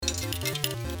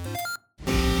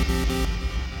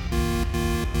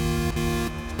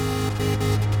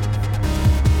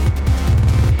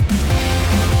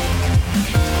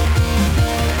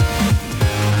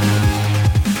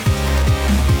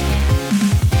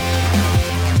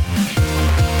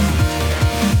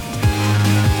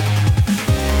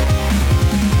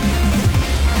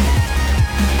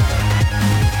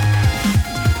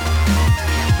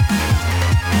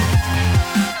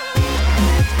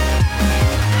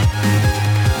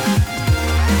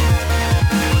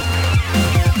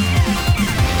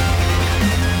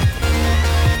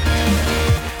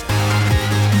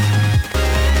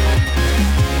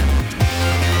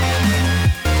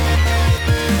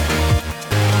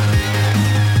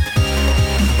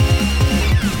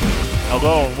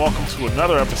Hello and welcome to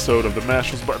another episode of the Mash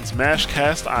Those Buttons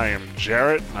Mashcast. I am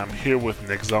Jarrett and I'm here with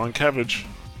Nick Zelenkevich.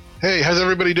 Hey, how's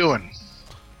everybody doing?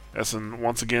 Yes, and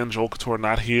once again, Joel Couture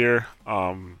not here.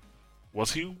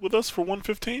 Was he with us for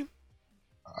 115?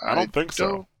 I don't think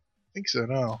so.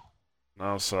 No.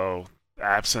 No, so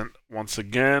absent once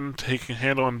again,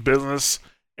 handling business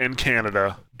in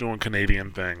Canada, doing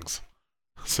Canadian things.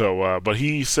 So, but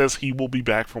he says he will be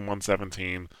back from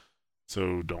 117,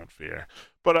 so don't fear.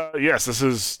 But yes, this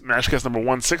is Mashcast number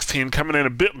 116, coming in a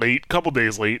bit late, couple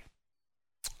days late,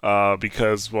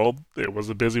 because, well, it was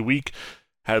a busy week.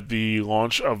 Had the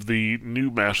launch of the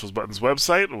new Mash Those Buttons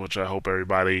website, which I hope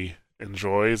everybody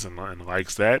enjoys and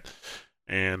likes that.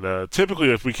 And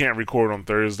typically, if we can't record on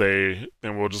Thursday,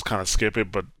 then we'll just kind of skip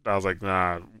it. But I was like,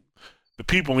 nah, the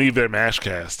people need their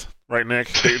Mashcast, right, Nick?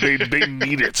 They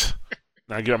need it.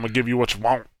 Now I'm gonna give you what you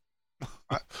want.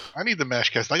 I need the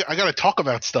Mashcast. I got to talk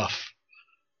about stuff.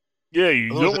 Yeah, you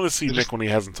don't want to see Nick when he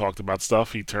hasn't talked about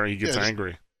stuff. He gets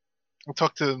angry. I'll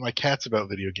talk to my cats about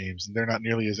video games, and they're not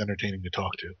nearly as entertaining to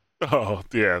talk to. Oh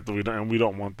yeah, we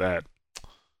don't want that.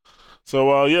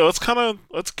 So yeah,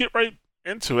 let's get right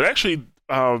into it. Actually,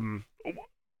 I'm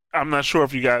not sure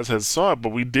if you guys have saw it,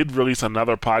 but we did release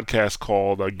another podcast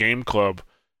called Game Club,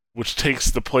 which takes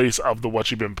the place of the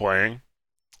What You've Been Playing.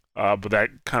 But that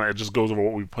kind of just goes over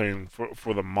what we're playing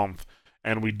for the month.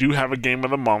 And we do have a game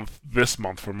of the month this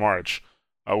month for March,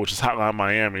 which is Hotline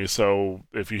Miami. So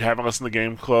if you haven't listened to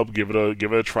Game Club, give it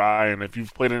a try. And if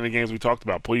you've played any games we talked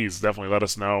about, please definitely let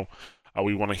us know.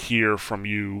 We want to hear from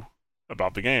you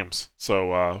about the games.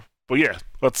 So, but yeah,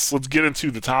 let's get into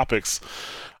the topics.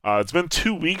 It's been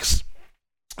 2 weeks,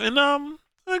 and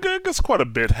I guess quite a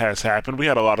bit has happened. We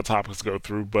had a lot of topics to go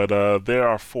through, but there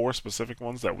are 4 specific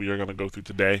ones that we are going to go through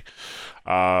today.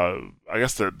 I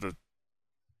guess the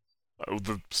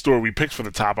story we picked for the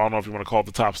top, I don't know if you want to call it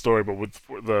the top story, but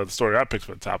the story I picked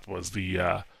for the top was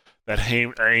that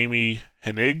Amy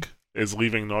Hennig is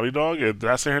leaving Naughty Dog. Did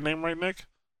I say her name right, Nick?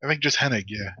 I think just Hennig,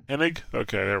 yeah. Hennig?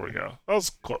 Okay, there we go. That was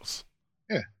close.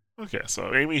 Yeah. Okay,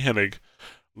 so Amy Hennig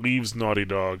leaves Naughty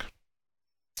Dog.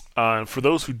 For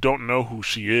those who don't know who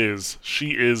she is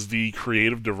the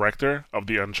creative director of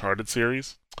the Uncharted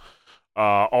series.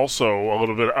 Also,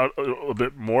 a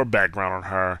bit more background on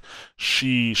her.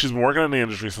 She's been working in the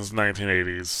industry since the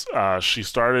 1980s. She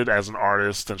started as an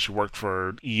artist, and she worked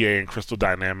for EA and Crystal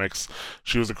Dynamics.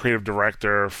 She was a creative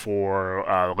director for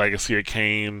Legacy of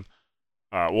Kain.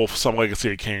 Some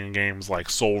Legacy of Kain games like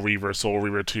Soul Reaver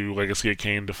 2, Legacy of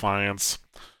Kain Defiance.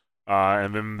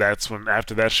 And then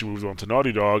after that, she moved on to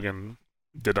Naughty Dog and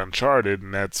did Uncharted,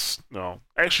 and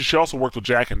actually, she also worked with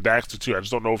Jak and Daxter too. I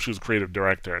just don't know if she was a creative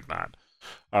director or not.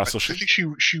 I think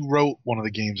she wrote one of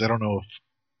the games. I don't know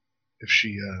if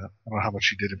she I don't know how much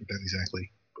she did with that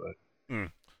exactly,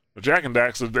 but Jak and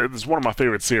Daxter is one of my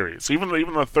favorite series. Even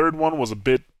the third one was a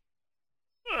bit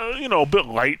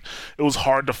light. It was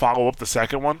hard to follow up the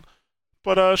second one,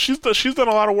 but she's done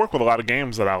a lot of work with a lot of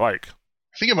games that I like.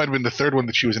 I think it might have been the third one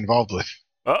that she was involved with.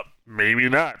 Maybe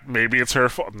not. Maybe it's her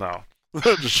fault. No.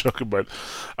 Just joking, but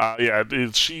yeah,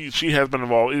 she has been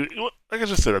involved. Like I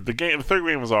just said, the third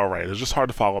game was all right. It's just hard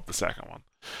to follow up the second one.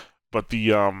 But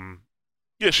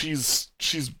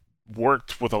she's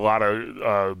worked with a lot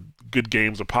of good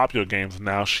games or popular games. And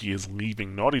now she is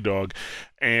leaving Naughty Dog,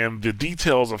 and the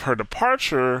details of her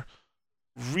departure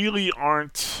really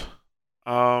aren't.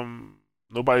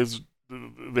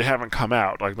 They haven't come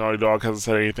out. Like, Naughty Dog hasn't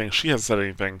said anything. She hasn't said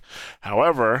anything.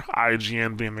 However,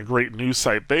 IGN, being the great news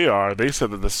site they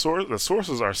said that the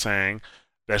sources are saying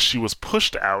that she was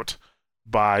pushed out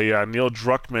by Neil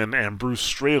Druckmann and Bruce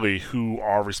Straley, who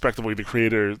are respectively the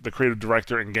creative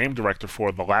director and game director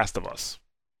for The Last of Us.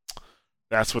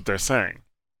 That's what they're saying.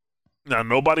 Now,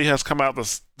 nobody has come out.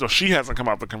 She hasn't come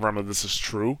out to confirm that this is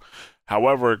true.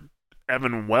 However,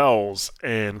 Evan Wells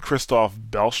and Christoph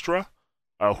Belstra,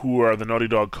 who are the Naughty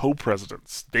Dog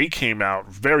co-presidents, they came out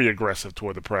very aggressive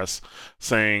toward the press,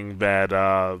 saying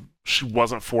that she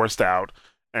wasn't forced out,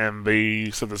 and they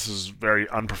said this is very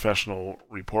unprofessional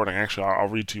reporting. Actually, I'll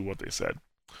read to you what they said.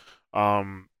 Here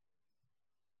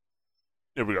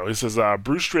we go. He says,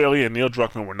 Bruce Straley and Neil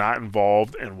Druckmann were not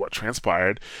involved in what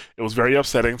transpired. It was very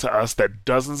upsetting to us that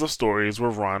dozens of stories were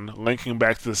run linking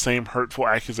back to the same hurtful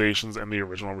accusations in the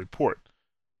original report.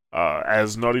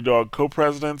 As Naughty Dog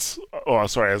co-presidents,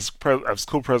 as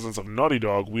co-presidents of Naughty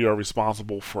Dog, we are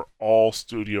responsible for all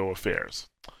studio affairs.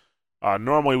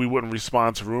 Normally, we wouldn't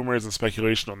respond to rumors and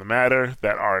speculation on the matter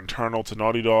that are internal to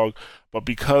Naughty Dog, but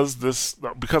because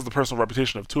the personal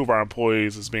reputation of 2 of our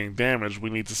employees is being damaged, we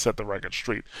need to set the record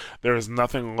straight. There is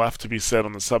nothing left to be said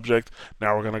on the subject.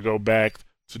 Now we're going to go back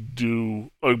to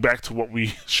do back to what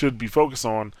we should be focused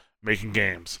on, making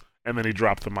games. And then he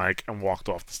dropped the mic and walked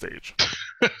off the stage.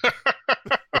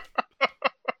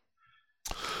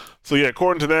 So yeah,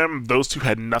 according to them, those two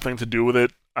had nothing to do with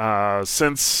it.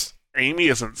 Since Amy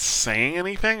isn't saying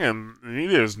anything, and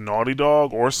neither is Naughty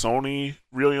Dog or Sony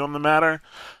really on the matter,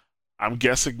 I'm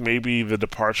guessing maybe the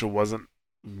departure wasn't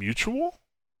mutual.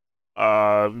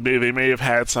 They may have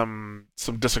had some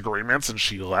disagreements and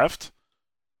she left,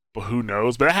 but who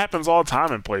knows? But it happens all the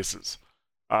time in places.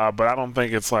 But I don't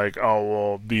think it's like, oh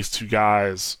well, these two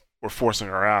guys were forcing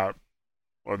her out,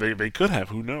 or they could have.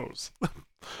 Who knows?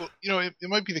 Well, it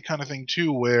might be the kind of thing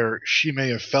too where she may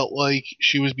have felt like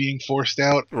she was being forced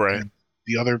out, Right. and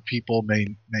the other people may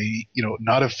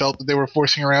not have felt that they were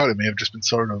forcing her out. It may have just been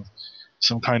sort of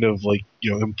some kind of like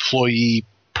employee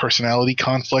personality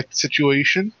conflict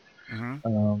situation.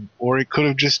 Mm-hmm. Or it could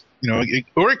have just,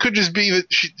 or it could just be that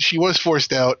she was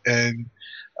forced out, and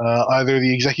either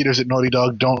the executives at Naughty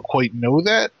Dog don't quite know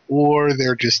that, or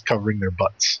they're just covering their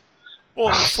butts.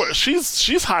 Well,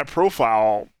 she's high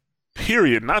profile,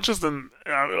 period. Not just in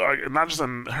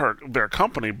their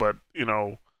company, but in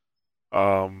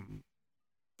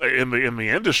the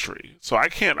industry. So I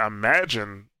can't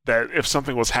imagine that if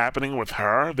something was happening with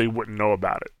her, they wouldn't know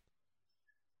about it.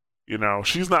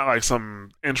 She's not like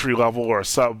some entry level or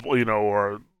sub,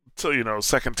 or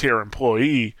second tier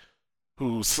employee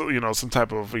who's some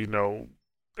type of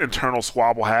internal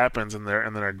squabble happens and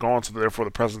they're gone, so therefore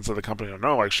the presidents of the company don't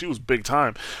know. Like, she was big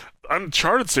time.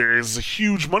 Uncharted series is a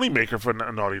huge moneymaker for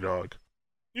Naughty Dog.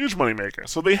 Huge moneymaker.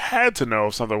 So they had to know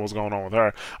if something was going on with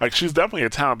her. Like, she's definitely a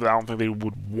talent that I don't think they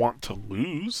would want to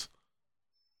lose.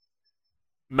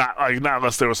 Not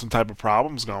unless there was some type of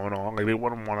problems going on. Like, they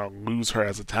wouldn't want to lose her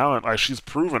as a talent. Like, she's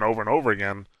proven over and over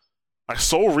again. Like,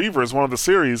 Soul Reaver is one of the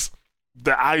series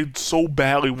that I so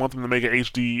badly want them to make an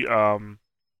HD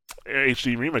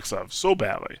remix of. So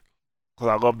badly. Because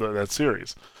I love that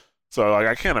series. So, like,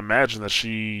 I can't imagine that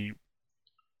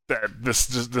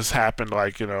this happened,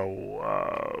 like,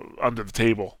 under the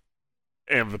table.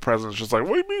 And the president's just like,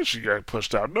 what do you mean she got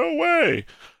pushed out? No way!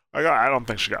 Like, I don't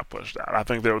think she got pushed out. I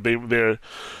think there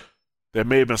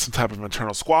may have been some type of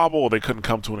internal squabble, or they couldn't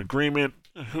come to an agreement.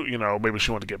 Maybe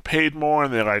she wanted to get paid more,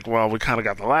 and they're like, well, we kind of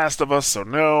got The Last of Us, so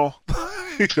no.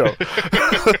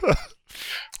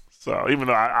 So even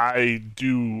though I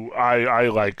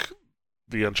like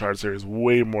the Uncharted series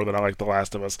way more than I like The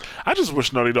Last of Us, I just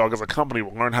wish Naughty Dog as a company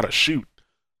would learn how to shoot.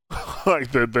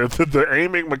 Like, the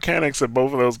aiming mechanics in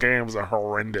both of those games are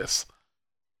horrendous.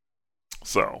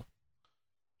 So.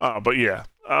 But yeah,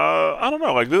 I don't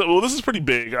know. Like, this is pretty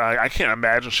big. I can't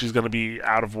imagine she's gonna be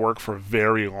out of work for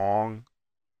very long.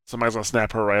 Somebody's gonna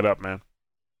snap her right up, man.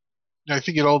 I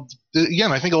think I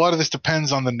think a lot of this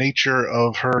depends on the nature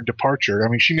of her departure. I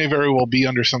mean, she may very well be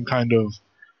under some kind of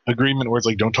agreement where it's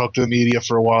like, don't talk to the media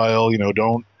for a while.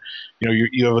 Don't.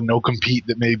 You have a no compete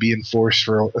that may be enforced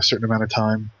for a certain amount of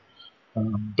time.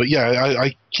 But yeah,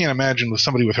 I can't imagine with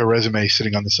somebody with her resume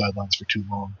sitting on the sidelines for too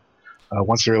long.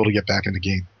 Once they're able to get back in the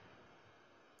game.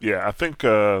 Yeah, I think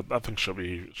she'll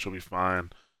be fine.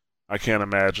 I can't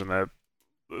imagine that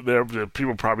there are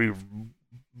people probably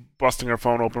busting her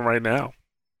phone open right now,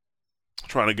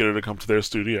 trying to get her to come to their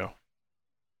studio.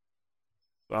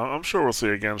 I'm sure we'll see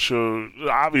again.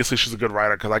 Obviously she's a good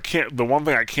writer, because the one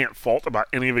thing I can't fault about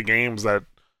any of the games that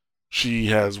she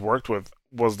has worked with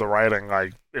was the writing.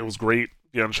 Like, it was great.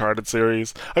 The Uncharted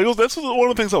series. That's one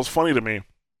of the things that was funny to me.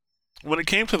 When it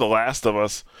came to The Last of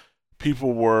Us,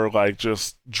 people were like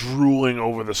just drooling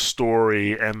over the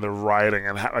story and the writing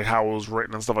and how it was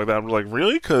written and stuff like that. I'm like,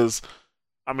 really? Because,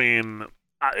 I mean,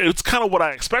 it's kind of what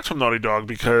I expect from Naughty Dog,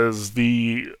 because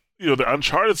the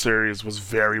Uncharted series was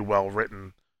very well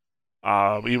written,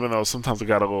 even though sometimes it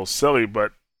got a little silly,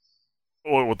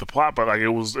 with the plot, but like it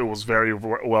was very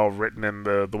well written, and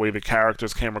the way the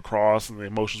characters came across and the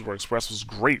emotions were expressed was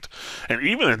great. And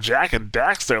even in Jak and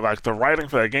Daxter, like, the writing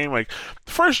for that game, like,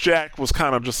 the first Jak and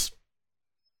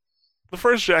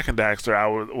Daxter, I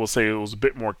will say it was a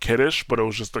bit more kiddish, but it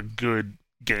was just a good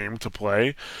game to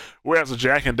play. Whereas the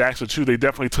Jak and Daxter 2, they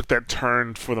definitely took that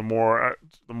turn for the more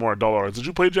adult audience. Did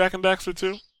you play Jak and Daxter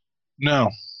 2?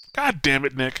 No. God damn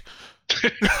it, Nick.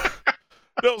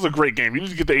 That was a great game. You need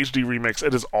to get the HD remix.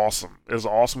 It is awesome. It is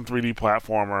an awesome 3D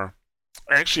platformer.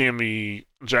 Actually, in the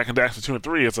Jak and Daxter 2 and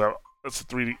 3, it's a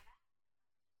 3D.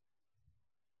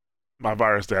 My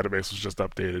virus database was just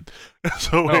updated.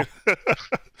 So Nice.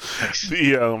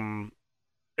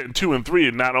 In 2 and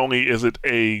 3, not only is it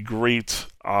a great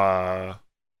platformer,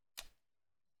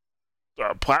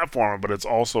 but it's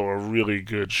also a really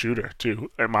good shooter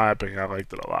too. In my opinion, I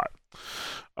liked it a lot.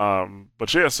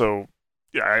 But yeah, so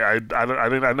yeah,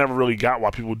 I never really got why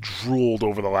people drooled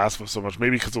over The Last of Us so much.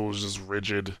 Maybe because it was just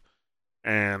rigid,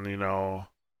 and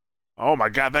oh my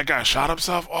god, that guy shot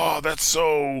himself. Oh, that's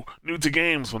so new to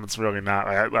games when it's really not.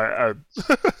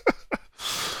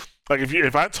 Like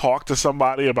if I talk to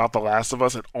somebody about The Last of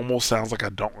Us, it almost sounds like I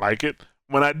don't like it.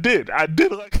 When I did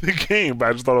like the game, but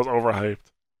I just thought it was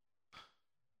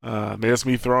overhyped. There's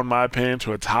me throwing my opinion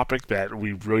to a topic that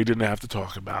we really didn't have to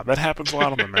talk about. That happens a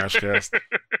lot on the Mashcast.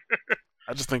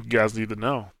 I just think you guys need to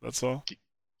know. That's all.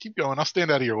 Keep going. I'll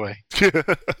stand out of your way.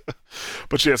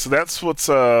 But yeah, so that's what's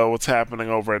happening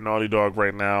over at Naughty Dog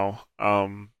right now.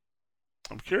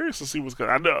 I'm curious to see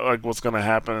I know like what's gonna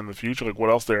happen in the future, like what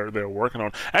else they're working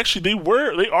on. Actually, they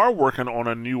are working on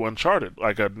a new Uncharted,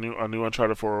 like a new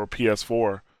Uncharted for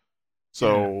PS4.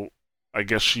 So I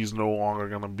guess she's no longer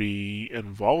gonna be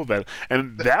involved with that,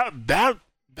 and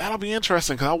that'll be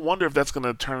interesting because I wonder if that's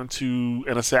gonna turn into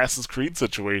an Assassin's Creed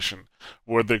situation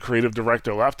where the creative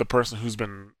director left, the person who's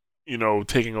been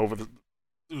taking over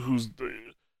who's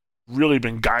really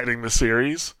been guiding the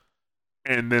series.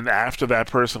 And then after that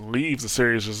person leaves, the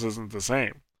series just isn't the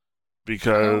same.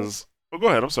 Because... Oh, go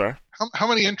ahead, I'm sorry. How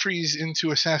many entries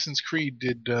into Assassin's Creed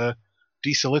did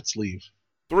D. Salitz leave?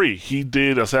 3. He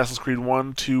did Assassin's Creed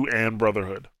 1, 2, and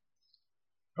Brotherhood.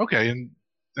 Okay,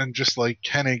 and just like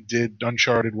Hennig did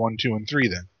Uncharted 1, 2, and 3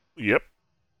 then? Yep.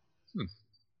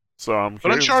 So I'm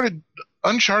curious. But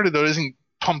Uncharted, though, isn't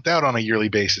pumped out on a yearly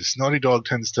basis. Naughty Dog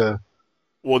tends to...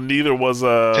 Well, neither was...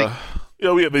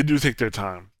 yeah, they do take their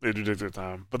time. They do take their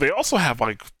time. But they also have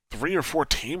like 3 or 4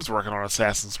 teams working on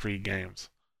Assassin's Creed games.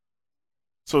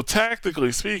 So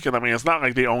technically speaking, I mean, it's not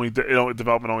like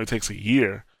development only takes a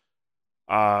year.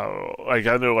 Like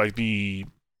I know, like the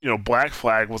Black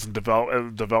Flag was in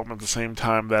development at the same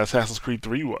time that Assassin's Creed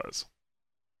 3 was,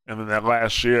 and then that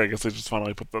last year, I guess they just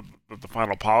finally put the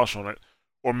final polish on it,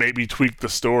 or maybe tweak the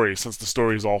story since the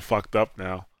story's all fucked up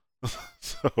now.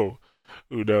 So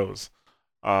who knows?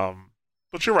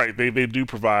 But you're right. They do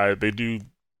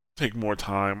take more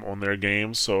time on their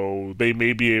games, so they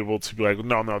may be able to be like,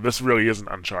 no, this really isn't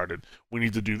Uncharted. We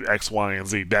need to do X, Y, and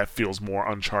Z. That feels more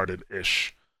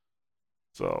Uncharted-ish.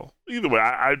 So either way,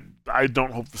 I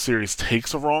don't hope the series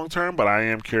takes a wrong turn, but I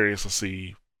am curious to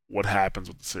see what happens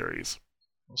with the series.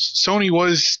 Sony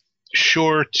was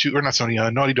sure to, or not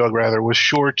Sony, Naughty Dog rather, was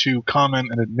sure to comment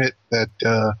and admit that.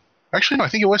 Actually, no, I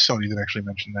think it was Sony that actually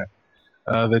mentioned that.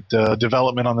 That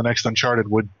development on the next Uncharted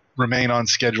would remain on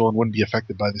schedule and wouldn't be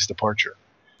affected by this departure.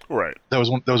 Right. That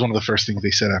was one of the first things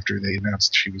they said after they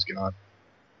announced she was gone.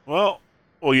 Well,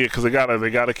 yeah, because they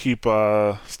gotta keep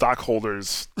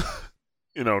stockholders,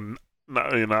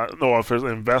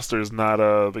 investors not.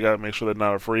 They gotta make sure they're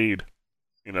not afraid.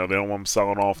 They don't want them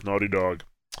selling off Naughty Dog.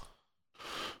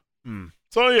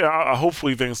 So yeah,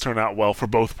 hopefully things turn out well for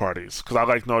both parties. Because I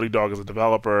like Naughty Dog as a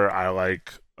developer. I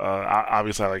like,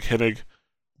 obviously, I like Hennig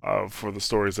for the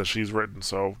stories that she's written.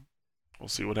 So we'll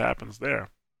see what happens there.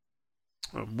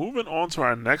 Moving on to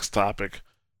our next topic,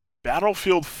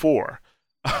 Battlefield 4.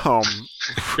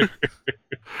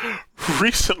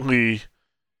 Recently,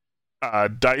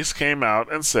 DICE came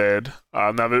out and said,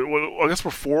 now that I guess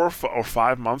we're 4 or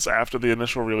 5 months after the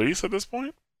initial release at this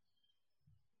point.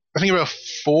 I think about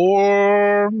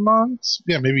 4 months.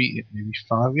 Yeah, maybe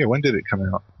 5. Yeah, when did it come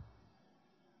out?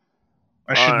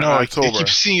 I should know. I keep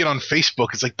seeing it on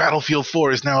Facebook. It's like Battlefield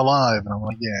 4 is now alive, and I'm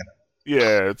like, yeah.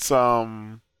 Yeah,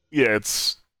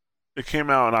 it came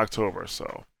out in October.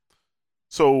 So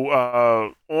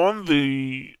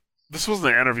this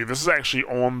wasn't an interview. This is actually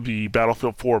on the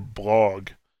Battlefield 4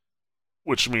 blog,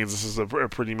 which means this is a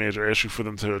pretty major issue for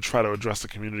them to try to address the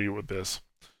community with this.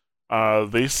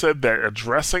 They said that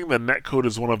addressing the netcode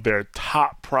is one of their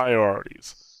top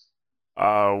priorities,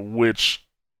 which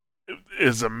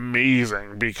is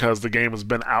amazing because the game has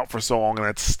been out for so long and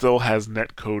it still has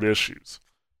netcode issues.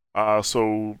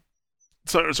 So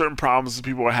certain problems that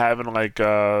people are having, like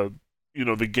the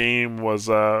game was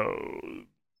not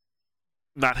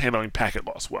handling packet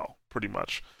loss well, pretty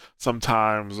much.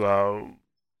 Sometimes when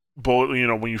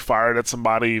you fired at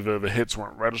somebody, the hits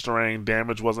weren't registering,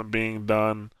 damage wasn't being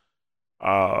done.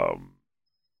 They're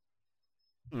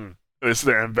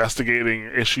investigating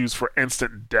issues for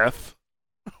instant death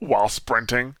while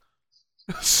sprinting.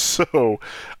 So,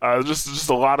 just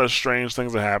a lot of strange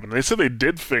things that happened. They said they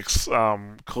did fix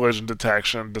collision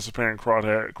detection, disappearing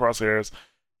crosshairs,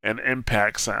 and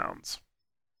impact sounds.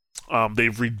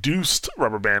 They've reduced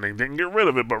rubber banding. Didn't get rid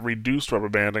of it, but reduced rubber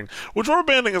banding. Which rubber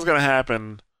banding is going to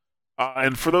happen.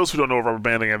 And for those who don't know what rubber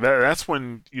banding is, that's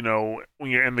when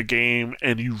when you're in the game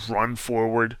and you run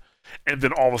forward, and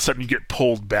then all of a sudden you get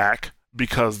pulled back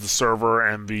because the server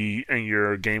and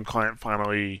your game client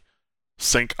finally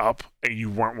sync up and you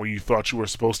weren't where you thought you were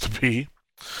supposed to be.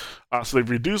 So they've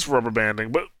reduced rubber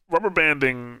banding, but rubber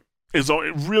banding it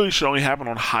really should only happen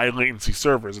on high latency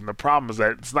servers, and the problem is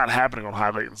that it's not happening on high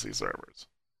latency servers.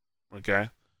 Okay,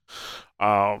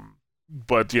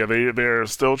 but yeah, they're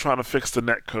still trying to fix the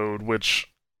netcode, which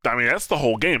I mean that's the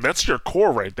whole game. That's your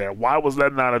core right there. Why was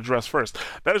that not addressed first?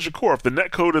 That is your core. If the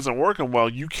netcode isn't working well,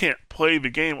 you can't play the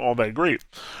game all that great.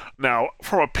 Now,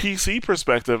 from a PC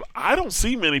perspective, I don't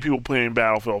see many people playing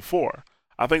Battlefield 4.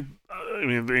 I think, I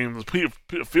mean,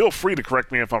 feel free to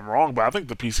correct me if I'm wrong, but I think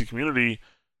the PC community,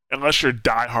 unless you're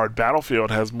diehard Battlefield,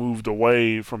 has moved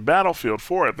away from Battlefield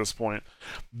 4 at this point.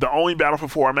 The only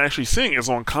Battlefield 4 I'm actually seeing is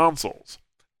on consoles.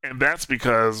 And that's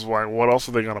because, like, what else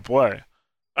are they going to play?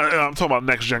 I'm talking about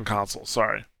next-gen consoles,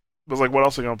 sorry. But it's like, what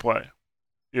else are they going to play?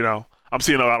 You know? I'm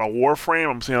seeing a lot of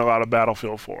Warframe, I'm seeing a lot of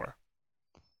Battlefield 4.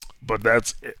 But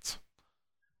that's it.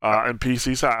 And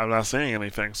PC side, I'm not seeing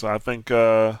anything. So I think...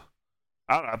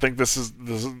 I think this is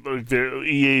like the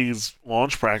EA's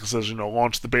launch practices.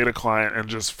 Launch the beta client and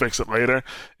just fix it later.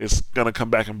 It's gonna come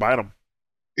back and bite them.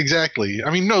 Exactly. I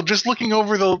mean, no, just looking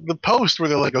over the post where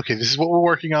they're like, okay, this is what we're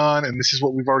working on, and this is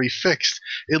what we've already fixed.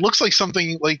 It looks like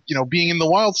something like being in the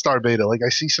WildStar beta. Like I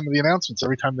see some of the announcements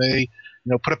every time they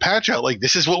put a patch out. Like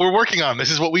this is what we're working on.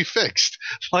 This is what we fixed.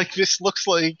 Like this looks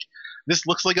like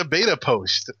a beta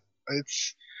post.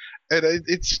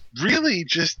 It's really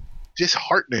just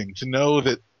disheartening to know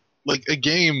that like a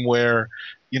game where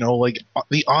like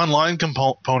the online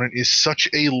component is such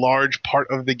a large part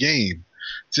of the game,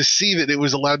 to see that it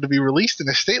was allowed to be released in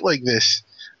a state like this.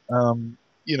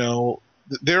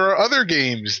 There are other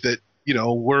games that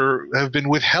have been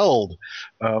withheld,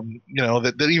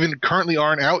 that even currently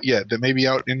aren't out yet, that may be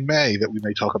out in May, that we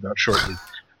may talk about shortly.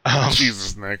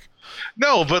 Jesus, Nick.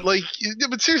 No, but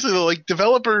seriously though, like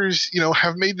developers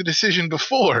have made the decision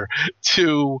before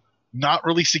to not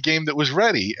release a game that was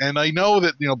ready. And I know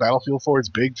that Battlefield 4 is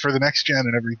big for the next gen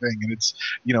and everything, and it's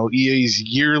EA's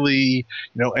yearly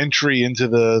entry into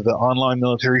the online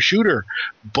military shooter.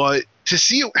 But to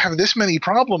see it have this many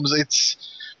problems, it's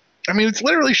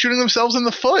literally shooting themselves in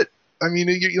the foot. I mean,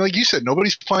 like you said,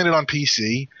 nobody's playing it on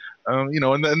PC, and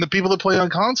the people that play on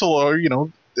console are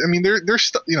they're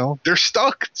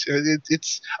stuck.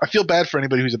 It's I feel bad for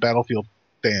anybody who's a Battlefield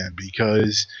fan,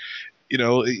 because you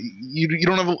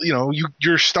don't have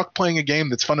you're stuck playing a game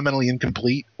that's fundamentally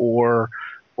incomplete, or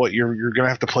what you're gonna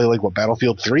have to play like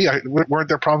Battlefield 3. Weren't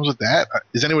there problems with that?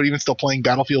 Is anybody even still playing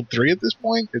Battlefield 3 at this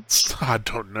point? I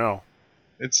don't know.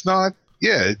 It's not.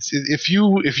 Yeah, if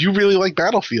you really like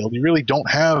Battlefield, you really don't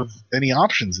have any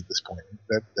options at this point.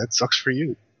 That sucks for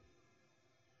you.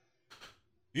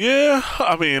 Yeah,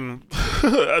 I mean,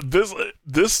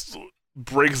 this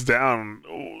breaks down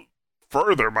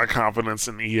further my confidence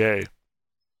in EA.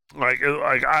 Like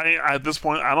I at this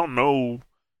point, I don't know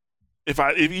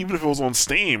even if it was on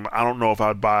Steam, I don't know if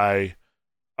I'd buy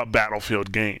a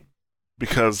Battlefield game,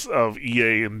 because of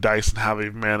EA and DICE and how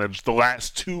they've managed the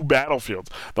last two Battlefields.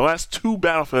 The last two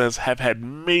Battlefields have had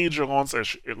major launch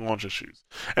issues.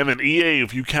 And then EA,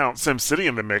 if you count SimCity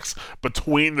in the mix,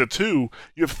 between the two,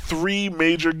 you have three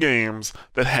major games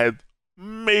that had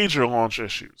major launch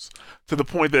issues, to the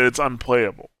point that it's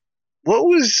unplayable.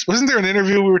 Wasn't there an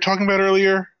interview we were talking about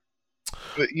earlier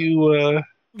that you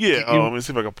let me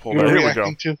see if I can pull that. Here we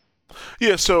go. To?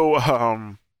 Yeah, so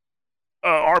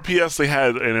RPS, they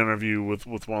had an interview with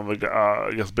one of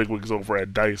the bigwigs over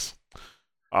at DICE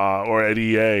or at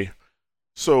EA.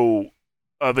 So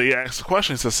they asked the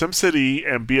question. It says SimCity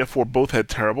and BF4 both had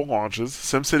terrible launches.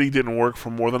 SimCity didn't work for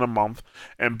more than a month,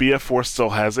 and BF4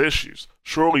 still has issues.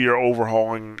 Surely you're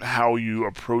overhauling how you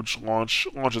approach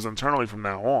launches internally from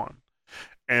now on.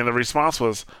 And the response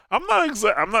was, I'm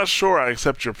not sure I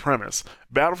accept your premise.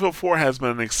 Battlefield 4 has been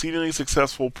an exceedingly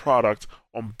successful product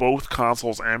on both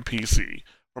consoles and PC,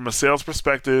 from a sales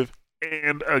perspective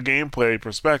and a gameplay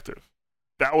perspective.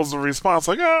 That was the response,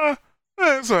 like,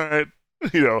 it's alright.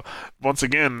 Once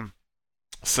again,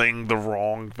 saying the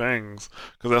wrong things,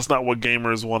 because that's not what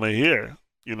gamers want to hear,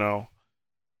 No,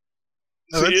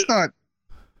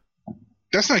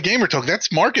 that's not gamer talk. That's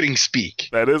marketing speak.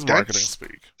 That is marketing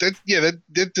speak.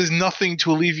 That does nothing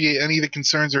to alleviate any of the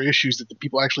concerns or issues that the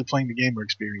people actually playing the game are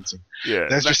experiencing. Yeah,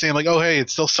 that's just saying like, oh hey,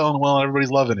 it's still selling well and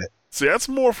everybody's loving it. See, that's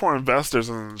more for investors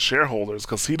and shareholders,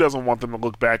 because he doesn't want them to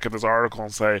look back at this article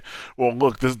and say, well,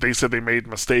 look, they said they made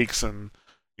mistakes, and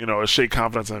shake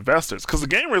confidence in investors. Because the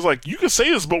gamer is like, you can say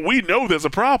this, but we know there's a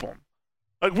problem.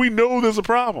 Like, we know there's a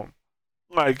problem.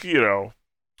 Like,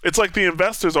 it's like the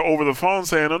investors are over the phone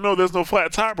saying, oh no, there's no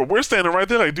flat tire, but we're standing right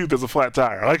there like, dude, there's a flat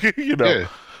tire. Like, Yeah.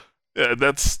 Yeah,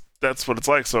 that's what it's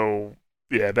like. So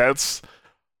yeah, that's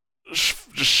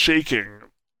just shaking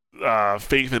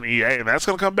faith in EA, and that's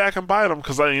gonna come back and bite them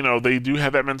because they do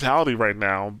have that mentality right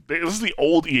now. This is the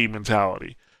old EA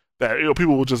mentality that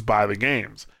people will just buy the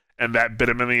games, and that bit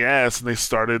them in the ass, and they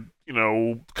started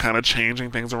kind of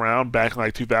changing things around back in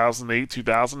like 2008,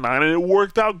 2009, and it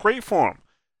worked out great for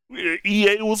them.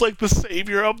 EA was like the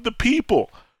savior of the people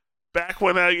back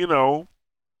when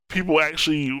people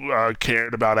actually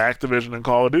cared about Activision and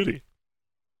Call of Duty.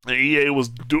 And EA was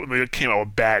doing. They came out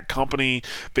with Bad Company.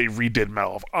 They redid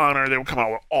Medal of Honor. They would come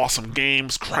out with awesome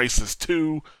games, Crisis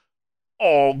 2,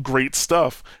 all great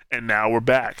stuff. And now we're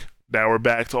back. Now we're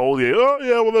back to old EA. Oh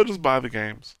yeah, well they'll just buy the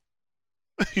games,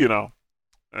 you know.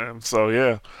 And so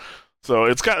yeah, so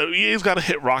EA's got to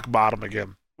hit rock bottom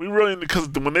again. We really, because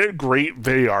when they're great,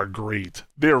 they are great.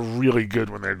 They're really good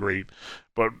when they're great.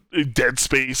 But Dead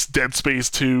Space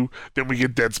 2, then we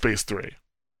get Dead Space 3.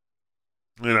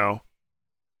 You know,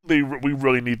 we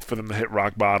really need for them to hit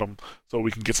rock bottom so we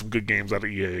can get some good games out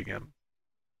of EA again.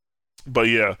 But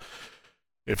yeah,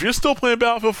 if you're still playing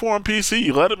Battlefield 4 on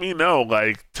PC, let me know.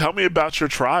 Like, tell me about your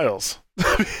trials.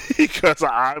 Because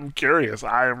I'm curious.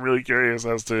 I am really curious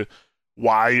as to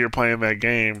why you're playing that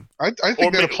game. I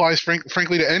think that applies,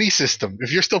 frankly, to any system.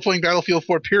 If you're still playing Battlefield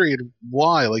 4, period,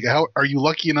 why? Like, how are you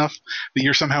lucky enough that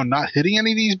you're somehow not hitting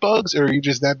any of these bugs, or are you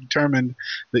just that determined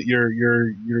that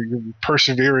you're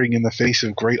persevering in the face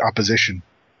of great opposition?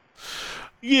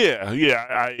 Yeah.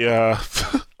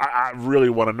 I really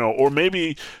want to know, or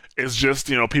maybe it's just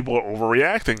people are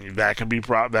overreacting. That can be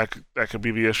that could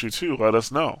be the issue too. Let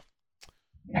us know.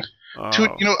 I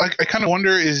kind of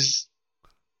wonder is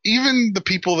even the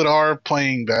people that are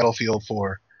playing Battlefield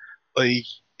 4, like,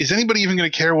 is anybody even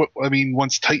going to care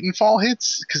once Titanfall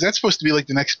hits? Because that's supposed to be like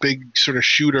the next big sort of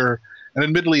shooter, and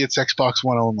admittedly it's Xbox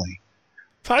One only.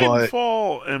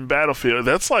 Titanfall and Battlefield,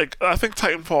 that's like, I think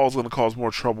Titanfall is going to cause more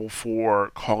trouble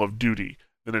for Call of Duty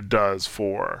than it does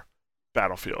for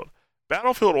Battlefield.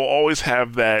 Battlefield will always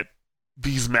have that,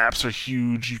 these maps are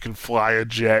huge, you can fly a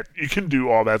jet, you can do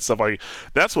all that stuff. Like,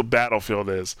 that's what Battlefield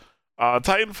is.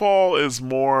 Titanfall is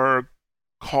more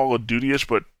Call of Duty-ish,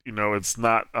 but it's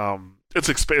not.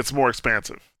 It's more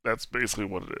expansive. That's basically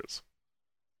what it is.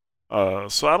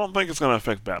 So I don't think it's going to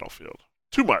affect Battlefield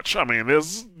too much. I mean,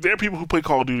 there are people who play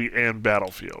Call of Duty and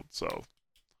Battlefield, so.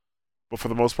 But for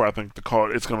the most part, I think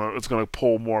it's gonna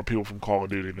pull more people from Call of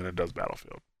Duty than it does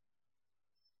Battlefield.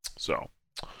 So.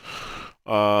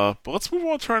 But let's move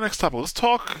on to our next topic. Let's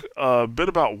talk a bit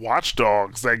about Watch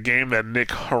Dogs, that game that Nick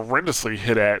horrendously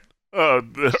hit at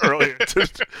earlier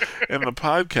in the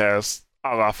podcast,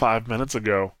 5 minutes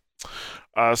ago.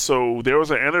 So there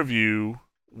was an interview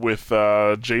with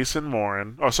Jonathan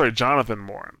Morin.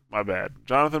 My bad.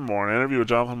 Interview with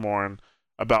Jonathan Morin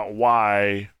about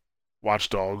why Watch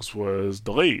Dogs was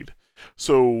delayed.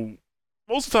 So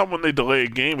most of the time when they delay a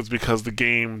game, it's because the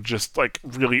game just like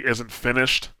really isn't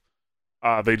finished.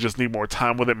 They just need more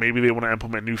time with it. Maybe they want to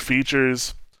implement new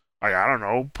features. Like, I don't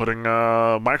know, putting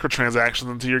microtransactions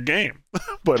into your game.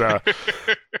 But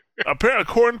apparently,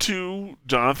 according to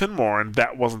Jonathan Morin,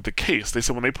 that wasn't the case. They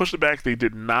said when they pushed it back, they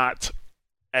did not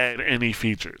add any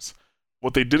features.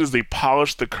 What they did is they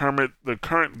polished the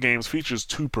current game's features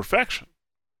to perfection,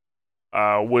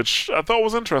 which I thought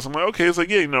was interesting. I'm like, okay, it's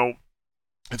like, yeah,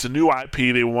 it's a new IP.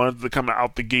 They wanted to come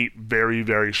out the gate very,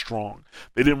 very strong.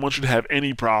 They didn't want you to have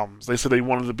any problems. They said they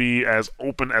wanted to be as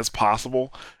open as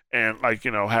possible, and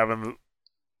making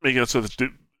it so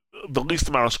that the least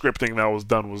amount of scripting that was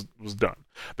done was done.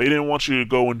 They didn't want you to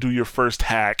go and do your first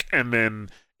hack and then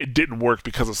it didn't work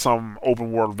because of some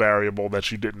open world variable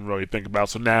that you didn't really think about.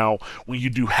 So now when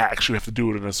you do hacks, you have to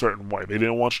do it in a certain way. They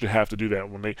didn't want you to have to do that.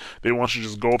 When they want you to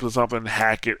just go up to something,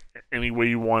 hack it any way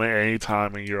you want it at any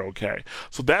time, and you're okay.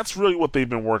 So that's really what they've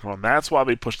been working on. That's why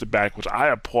they pushed it back, which I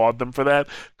applaud them for that.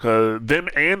 Cause them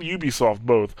and Ubisoft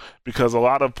both, because a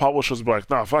lot of publishers be like,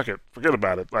 nah, fuck it, forget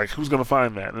about it. Like, who's gonna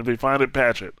find that? And if they find it,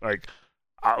 patch it. Like,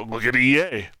 look at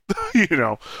EA,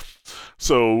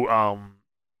 So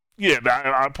yeah,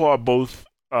 I applaud both.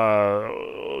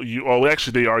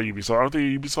 Actually, they are Ubisoft. Aren't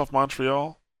they Ubisoft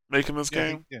Montreal making this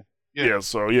game? Yeah.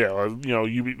 So yeah,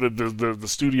 the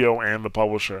studio and the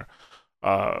publisher.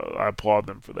 I applaud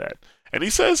them for that. And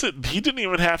he says that he didn't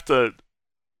even have to.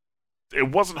 It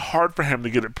wasn't hard for him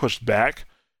to get it pushed back.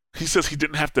 He says he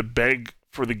didn't have to beg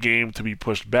for the game to be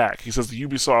pushed back. He says the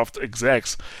Ubisoft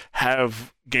execs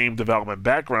have game development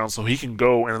background, so he can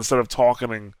go and instead of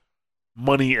talking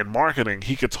money and marketing,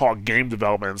 he could talk game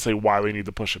development and say why they need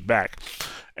to push it back.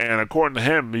 And according to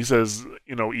him, he says,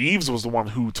 Eves was the one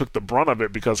who took the brunt of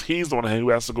it because he's the one who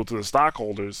has to go to the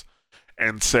stockholders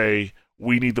and say,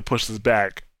 we need to push this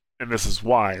back, and this is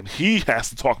why. And he has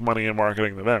to talk money and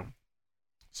marketing to them.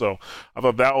 So I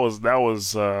thought that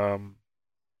was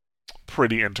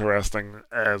pretty interesting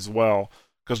as well,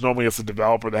 because normally it's the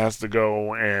developer that has to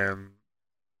go and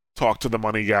talk to the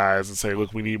money guys and say,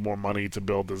 look, we need more money to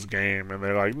build this game, and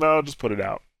they're like, no, just put it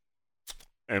out,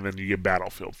 and then you get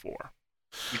Battlefield 4.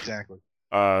 Exactly.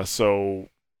 So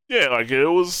yeah, like it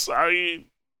was. I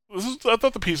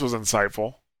thought the piece was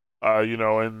insightful.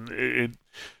 And it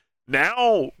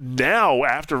now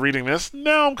after reading this,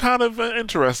 now I'm kind of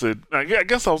interested. I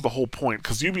guess that was the whole point,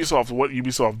 because what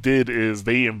Ubisoft did is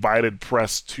they invited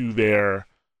press to their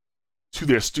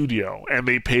studio, and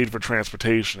they paid for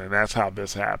transportation, and that's how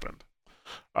this happened.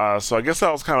 So I guess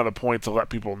that was kind of the point, to let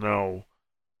people know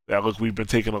that, look, we've been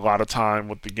taking a lot of time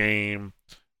with the game,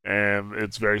 and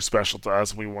it's very special to us,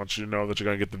 and we want you to know that you're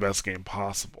going to get the best game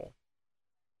possible.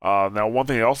 Now, one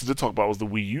thing I also did talk about was the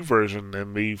Wii U version,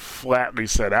 and they flatly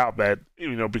said out that,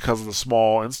 because of the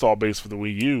small install base for the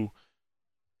Wii U,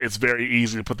 it's very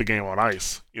easy to put the game on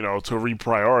ice, to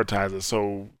reprioritize it.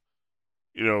 So,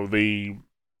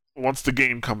 once the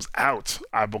game comes out,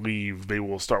 I believe they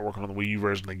will start working on the Wii U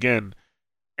version again.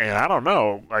 And I don't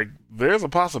know, like, there's a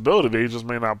possibility they just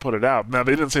may not put it out. Now,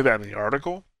 they didn't say that in the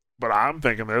article, but I'm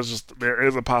thinking there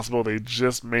is a possibility they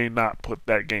just may not put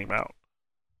that game out.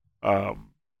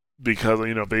 Because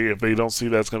if they don't see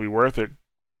that it's going to be worth it,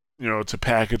 to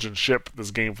package and ship this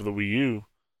game for the Wii U.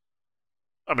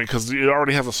 I mean, because it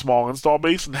already has a small install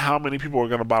base, and how many people are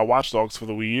going to buy Watch Dogs for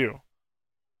the Wii U?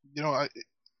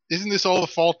 Isn't this all the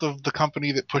fault of the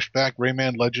company that pushed back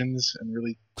Rayman Legends and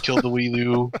really killed the Wii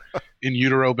U in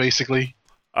utero, basically?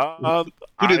 Who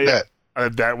did that?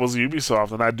 That was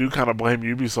Ubisoft, and I do kind of blame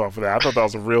Ubisoft for that. I thought that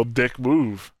was a real dick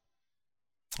move.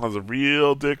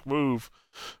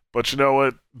 But you know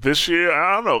what? This year,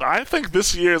 I don't know. I think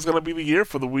this year is going to be the year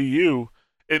for the Wii U.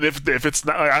 And if it's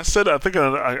not, like I said, I think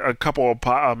a couple of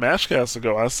Mashcasts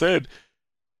ago, I said,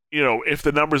 if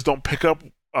the numbers don't pick up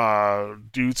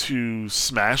due to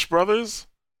Smash Brothers,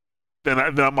 then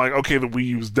I'm like, okay, the Wii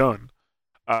U's done.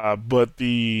 But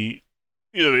they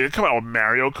come out with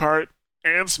Mario Kart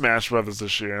and Smash Brothers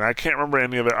this year, and I can't remember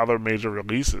any of the other major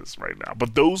releases right now.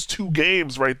 But those two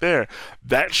games right there,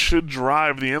 that should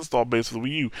drive the install base of the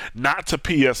Wii U, not to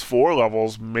PS4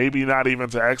 levels, maybe not even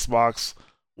to Xbox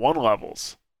One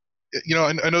levels.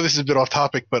 I know this is a bit off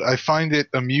topic, but I find it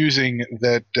amusing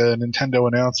that Nintendo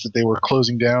announced that they were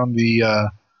closing down the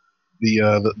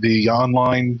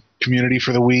online community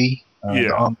for the Wii.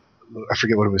 I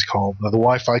forget what it was called, the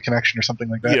Wi-Fi connection or something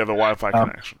like that. Yeah, the Wi-Fi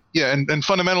connection. Yeah, and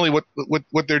fundamentally,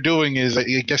 what they're doing is, I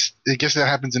guess that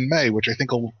happens in May, which I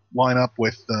think will line up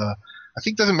with. I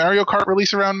think, doesn't Mario Kart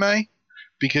release around May?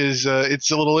 Because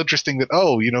it's a little interesting that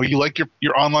you like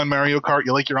your online Mario Kart,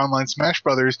 you like your online Smash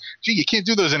Brothers. Gee, you can't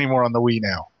do those anymore on the Wii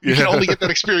now. You can only get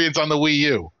that experience on the Wii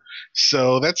U.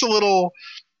 So that's a little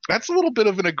bit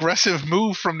of an aggressive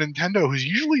move from Nintendo, who's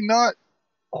usually not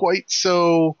quite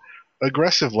so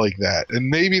aggressive like that, and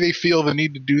maybe they feel the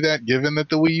need to do that given that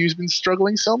the Wii U's been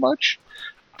struggling so much.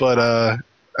 But I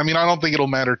don't think it'll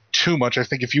matter too much. I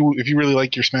think if you really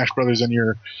like your Smash Brothers and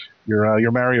your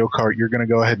Mario Kart, you're going to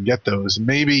go ahead and get those.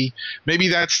 Maybe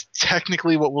that's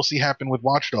technically what we'll see happen with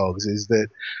Watch Dogs, is that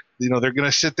they're going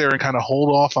to sit there and kind of hold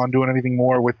off on doing anything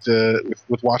more with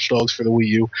Watch Dogs for the Wii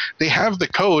U. They have the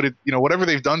code, whatever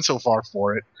they've done so far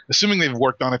for it, assuming they've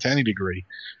worked on it to any degree.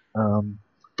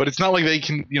 But it's not like they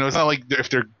can, it's not like if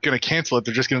they're going to cancel it,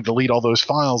 they're just going to delete all those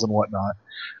files and whatnot.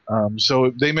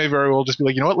 So they may very well just be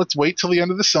like, let's wait till the end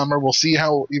of the summer. We'll see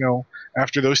how,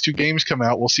 after those two games come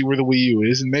out, we'll see where the Wii U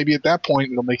is. And maybe at that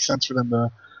point, it'll make sense for them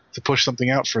to push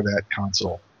something out for that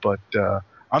console. But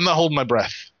I'm not holding my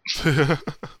breath.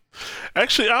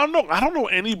 Actually, I don't know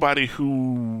anybody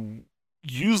who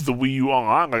used the Wii U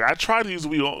online. Like, I tried to use the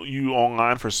Wii U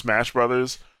online for Smash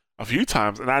Brothers a few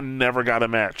times, and I never got a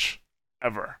match.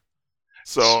 Ever.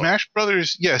 So Smash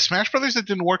Brothers, that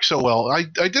didn't work so well. I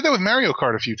did that with Mario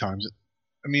Kart a few times.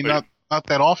 I mean, not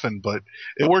that often, but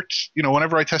it worked.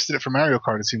 Whenever I tested it for Mario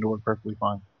Kart, it seemed to work perfectly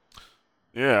fine.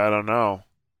 Yeah, I don't know.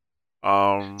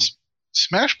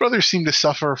 Smash Brothers seemed to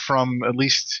suffer from, at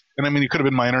least, and I mean, it could have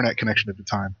been my internet connection at the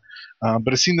time,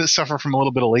 but it seemed to suffer from a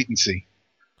little bit of latency.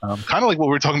 Kind of like what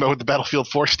we were talking about with the Battlefield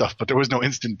 4 stuff, but there was no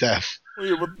instant death.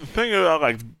 Yeah, but the thing about,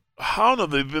 like, I don't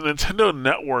know, the Nintendo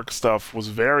Network stuff was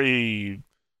very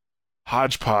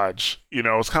hodgepodge.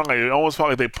 It's kind of like, it almost felt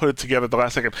like they put it together at the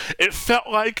last second. It felt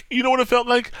like, what it felt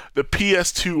like? The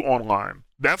PS2 online.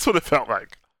 That's what it felt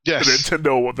like. Yes. The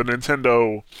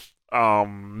Nintendo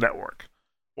Network.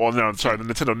 Well, no, sorry, the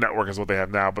Nintendo Network is what they have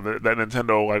now, but that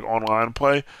Nintendo, like, online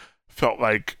play felt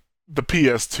like the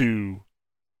PS2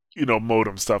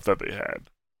 modem stuff that they had.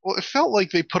 Well, it felt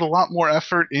like they put a lot more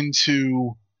effort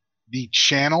into the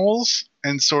channels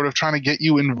and sort of trying to get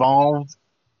you involved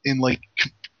in like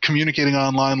communicating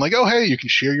online. Like, oh hey, you can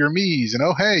share your Mii's, and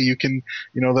oh hey, you can,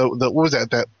 the what was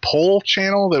that poll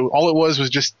channel that all it was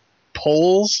just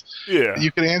polls Yeah. that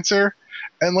you could answer,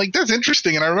 and like that's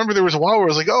interesting. And I remember there was a while where I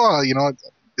was like, oh,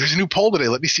 there's a new poll today.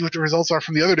 Let me see what the results are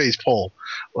from the other day's poll.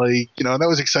 Like, that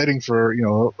was exciting for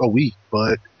a week,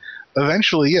 but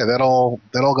eventually, yeah, that all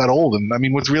got old. And I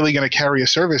mean, what's really going to carry a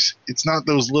service? It's not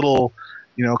those little,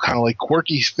 kind of like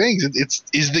quirky things. It's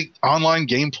is the online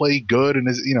gameplay good, and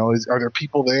are there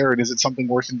people there, and is it something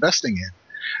worth investing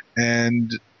in?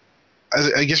 And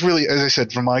I guess really, as I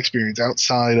said, from my experience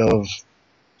outside of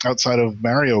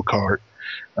Mario Kart,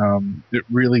 it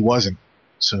really wasn't.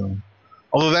 So,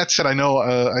 although that said, I know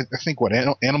I think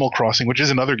Animal Crossing, which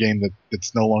is another game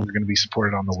that's no longer going to be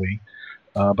supported on the Wii,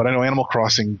 but I know Animal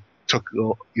Crossing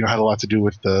had a lot to do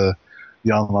with the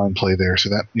online play there. So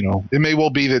that it may well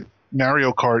be that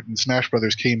Mario Kart and Smash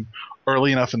Brothers came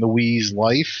early enough in the Wii's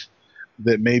life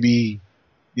that maybe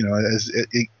as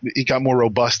it got more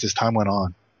robust as time went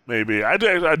on. Maybe I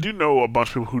do know a bunch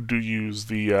of people who do use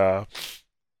the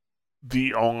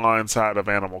online side of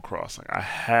Animal Crossing. I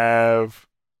have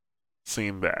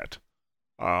seen that,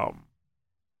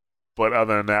 but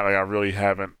other than that, like I really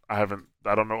haven't. I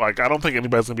don't know. Like I don't think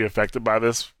anybody's gonna be affected by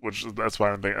this, that's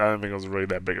why I didn't think it was really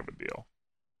that big of a deal.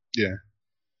 Yeah.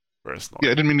 Personally.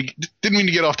 Yeah, I didn't mean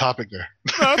to get off topic there.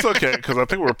 No, that's okay because I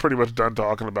think we're pretty much done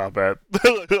talking about that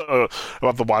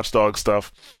about the Watch Dogs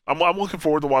stuff. I'm looking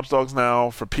forward to Watch Dogs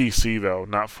now for PC though,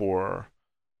 not for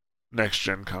next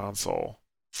gen console.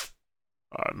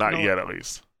 Not yet, at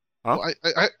least. Huh? Well,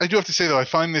 I do have to say though, I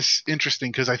find this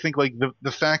interesting because I think like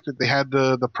the fact that they had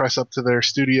the press up to their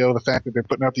studio, the fact that they're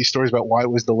putting out these stories about why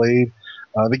it was delayed.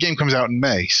 The game comes out in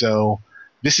May, so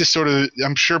this is sort of,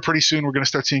 I'm sure pretty soon we're going to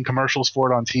start seeing commercials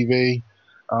for it on TV.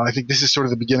 I think this is sort of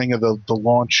the beginning of the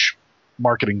launch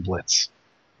marketing blitz.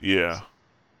 Yeah,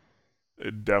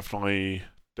 it definitely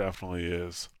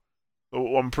is.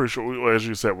 I'm pretty sure, as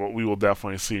you said, we will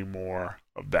definitely see more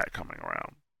of that coming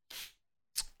around.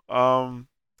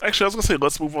 Actually, I was gonna say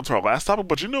let's move on to our last topic,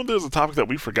 but there's a topic that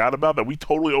we forgot about that we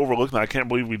totally overlooked, and I can't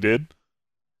believe we did.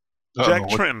 Jack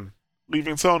Tretton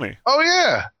leaving Sony. Oh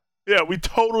yeah. Yeah,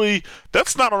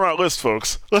 that's not on our list,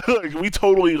 folks. Like we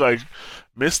totally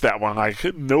missed that one. Like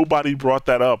nobody brought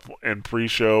that up in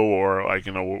pre-show or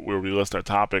where we list our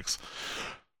topics.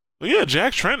 But yeah,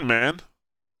 Jack Tretton, man,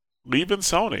 leaving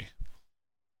Sony.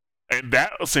 And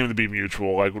that seemed to be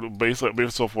mutual. Like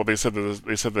based off what they said that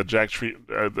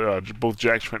both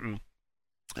Jack Tretton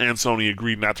and Sony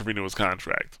agreed not to renew his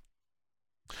contract.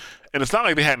 And it's not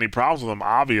like they had any problems with him.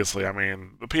 Obviously, I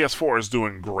mean the PS4 is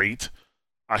doing great.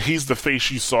 He's the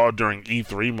face you saw during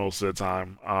E3 most of the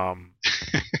time.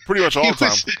 Pretty much all the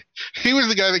time. He was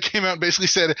the guy that came out and basically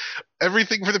said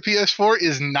everything for the PS4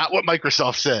 is not what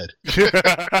Microsoft said.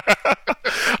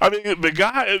 I mean, the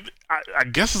guy, I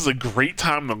guess, is a great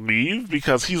time to leave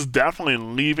because he's definitely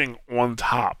leaving on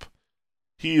top.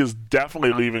 He is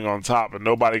definitely leaving on top, and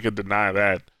nobody could deny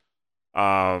that.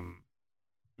 And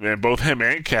both him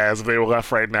and Kaz, if they were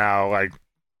left right now,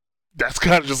 that's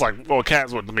kind of just well,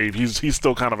 Kaz wouldn't leave. He's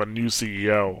still kind of a new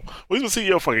CEO. Well, he's been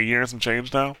CEO for a year and some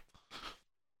change now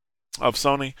of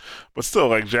Sony, but still,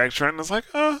 Jack Tretton is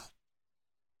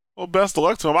well, best of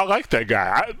luck to him. I like that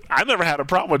guy. I never had a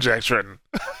problem with Jack Tretton.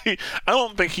 I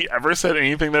don't think he ever said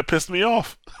anything that pissed me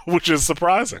off, which is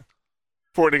surprising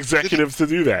for an executive to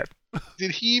do that.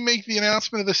 Did he make the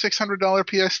announcement of the $600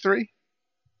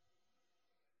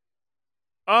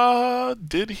 PS3?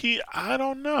 Did he? I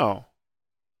don't know.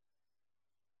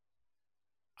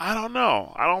 I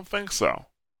don't think so.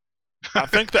 I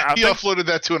think that he uploaded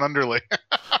that to an underlay.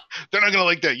 They're not gonna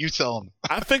like that. You tell them.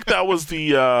 I think that was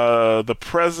the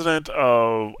president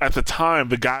of, at the time,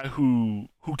 the guy who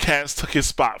Kaz took his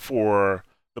spot for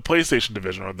the PlayStation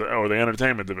division or the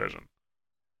entertainment division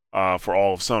for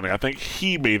all of Sony. I think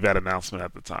he made that announcement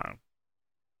at the time.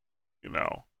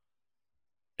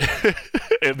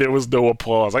 And there was no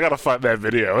applause. I gotta find that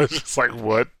video. It's just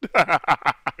what?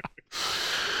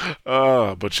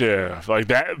 But yeah,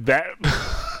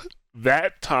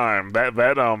 that time,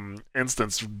 that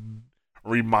instance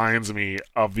reminds me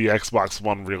of the Xbox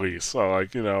One release. So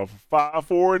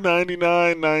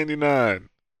 $499.99.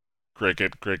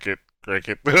 Cricket.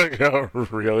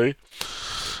 Really?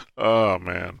 Oh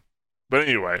man. But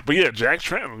anyway, yeah, Jack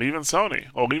Tretton leaving Sony.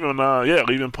 Oh,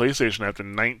 leaving PlayStation after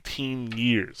 19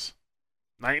 years.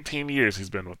 19 years he's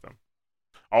been with them.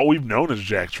 All we've known is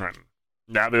Jack Tretton.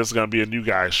 Now there's going to be a new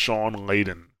guy, Sean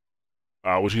Layden.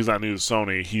 which he's not new to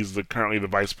Sony. He's currently the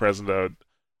vice president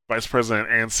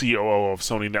and COO of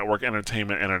Sony Network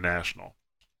Entertainment International.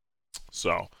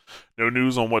 So, no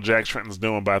news on what Jack Tretton's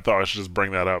doing, but I thought I should just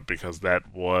bring that up because that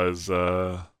was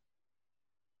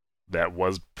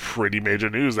pretty major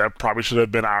news. That probably should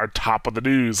have been our top of the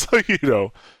news,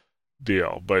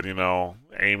 deal. But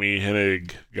Amy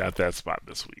Hennig got that spot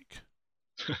this week.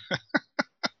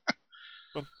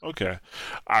 Okay.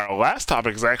 Our last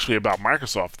topic is actually about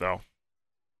Microsoft, though.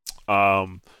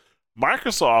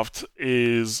 Microsoft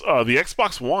is the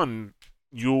Xbox One.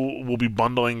 You will be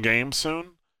bundling games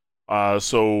soon.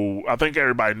 So I think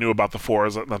everybody knew about not the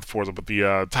Forza, but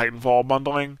the Titanfall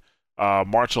bundling.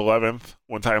 March 11th,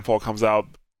 when Titanfall comes out,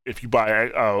 if you buy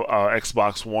a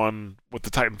Xbox One with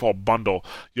the Titanfall bundle,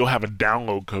 you'll have a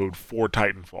download code for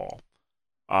Titanfall.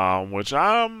 Which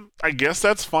I guess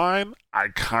that's fine. I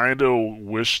kind of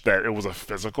wish that it was a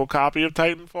physical copy of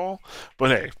Titanfall, but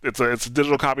hey, it's a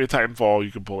digital copy of Titanfall.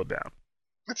 You can pull it down.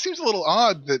 It seems a little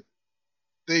odd that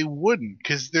they wouldn't,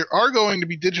 because there are going to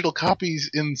be digital copies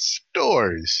in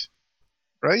stores,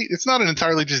 right? It's not an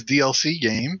entirely just DLC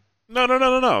game. No.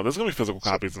 There's gonna be physical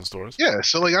copies in stores. Yeah,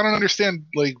 so I don't understand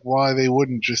why they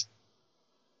wouldn't just.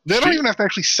 They don't even have to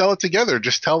actually sell it together.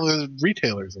 Just tell the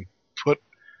retailers put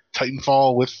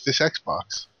Titanfall with this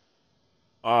Xbox.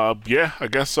 Yeah, I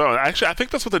guess so. Actually, I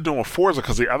think that's what they're doing with Forza,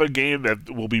 because the other game that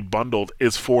will be bundled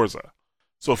is Forza.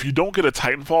 So if you don't get a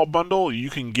Titanfall bundle, you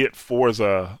can get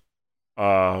Forza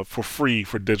for free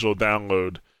for digital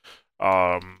download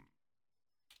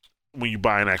when you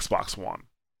buy an Xbox One.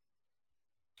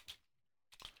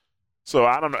 So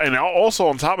I don't know. And also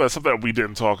on top of that, something that we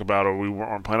didn't talk about, or we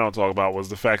weren't planning on talking about, was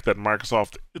the fact that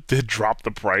Microsoft did drop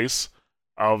the price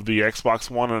of the Xbox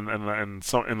One and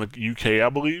some in the UK, I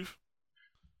believe.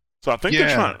 So I think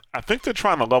they're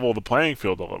trying to level the playing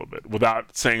field a little bit,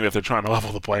 without saying that they're trying to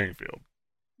level the playing field.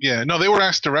 Yeah, no, they were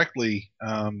asked directly.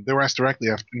 They were asked directly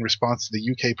in response to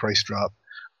the UK price drop.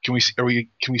 Can we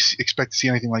expect to see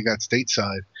anything like that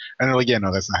stateside? And they're like, yeah,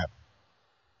 no, that's not happening.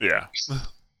 Yeah.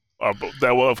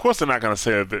 Of course, they're not going to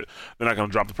say that they're not going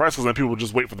to drop the price, because then people will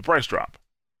just wait for the price drop.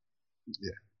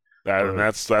 Yeah. And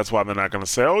that's why they're not going to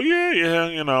say, oh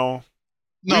yeah.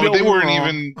 No, but they weren't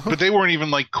even. But they weren't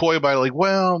even coy about it. Like,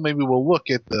 well, maybe we'll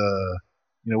look at the,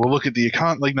 we'll look at the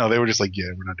account. No, they were just like, yeah,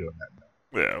 we're not doing that.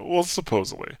 Yeah, well,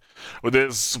 supposedly, but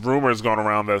there's rumors going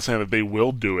around that saying that they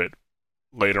will do it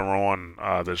later on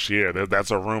this year. That's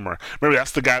a rumor. Maybe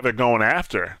that's the guy they're going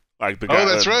after. Like the guy. Oh,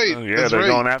 that's right. Yeah, that's they're right.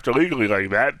 going after legally like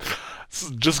that.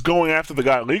 Just going after the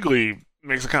guy legally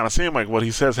makes it kind of seem like what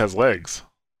he says has legs.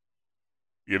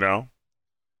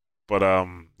 But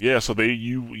yeah. So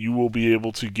you will be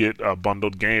able to get a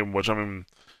bundled game, which I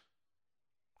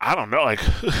don't know,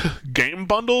 game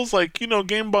bundles.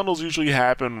 Game bundles usually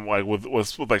happen with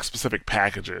specific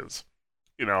packages.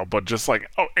 But just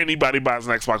anybody buys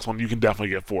an Xbox One, you can definitely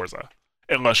get Forza,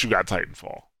 unless you got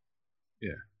Titanfall.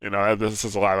 Yeah. This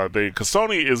is a lot of because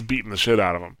Sony is beating the shit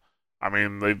out of them.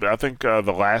 I think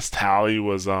the last tally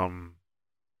was I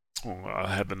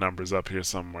had the numbers up here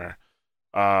somewhere.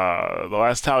 The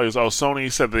last tally is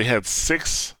Sony said they had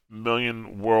 6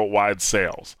 million worldwide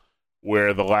sales,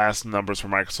 where the last numbers for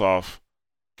Microsoft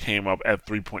came up at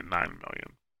 3.9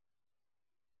 million.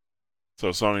 So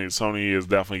Sony is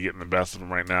definitely getting the best of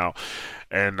them right now,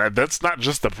 and that's not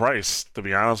just the price, to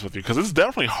be honest with you, because it's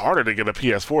definitely harder to get a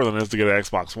PS4 than it is to get an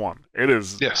Xbox One. It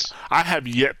is. Yes. I have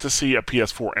yet to see a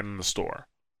PS4 in the store.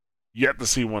 Yet to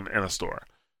see one in a store.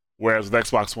 Whereas with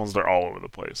Xbox Ones, they're all over the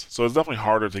place. So it's definitely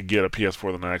harder to get a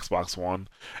PS4 than an Xbox One.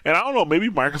 And I don't know, maybe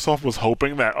Microsoft was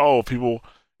hoping that, people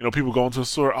go into the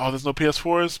store, there's no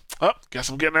PS4s. Oh, guess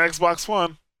I'm getting an Xbox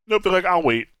One. Nope, they're like, I'll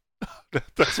wait.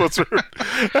 That's what's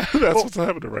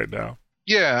happening right now.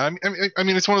 Yeah,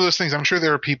 it's one of those things. I'm sure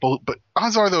there are people, but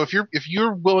odds are though, if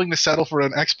you're willing to settle for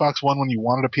an Xbox One when you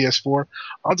wanted a PS4,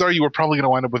 odds are you were probably going to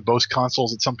wind up with both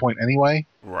consoles at some point anyway.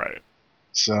 Right.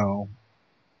 So.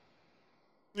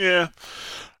 Yeah.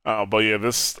 But yeah,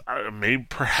 this maybe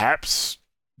perhaps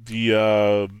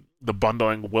the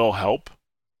bundling will help.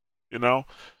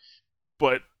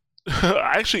 But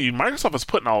actually, Microsoft is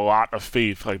putting a lot of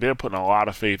faith. They're putting a lot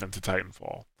of faith into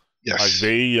Titanfall. Yes.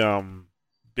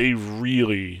 They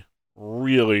really,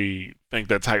 really think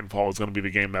that Titanfall is going to be the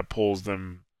game that pulls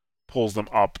them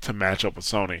up to match up with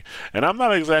Sony. And I'm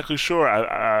not exactly sure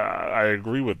I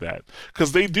agree with that,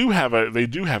 because they do have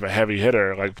a heavy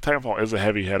hitter. Titanfall is a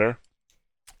heavy hitter.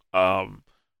 But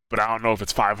I don't know if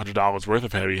it's $500 worth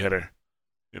of heavy hitter.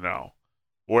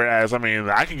 Whereas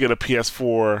I can get a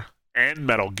PS4 and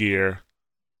Metal Gear,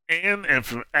 and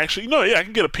actually, I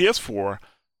can get a PS4,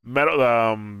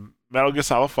 Metal Gear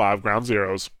Solid 5 Ground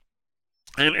Zeroes,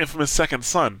 and Infamous Second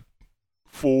Son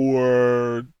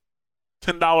for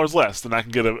 $10 less than I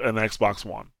can get an Xbox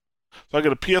One. So I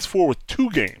get a PS4 with 2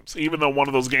 games, even though one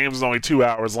of those games is only 2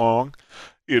 hours long.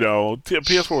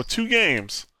 PS4 with 2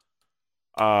 games.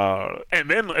 And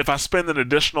then if I spend an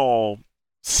additional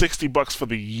 $60 for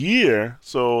the year,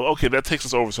 so okay, that takes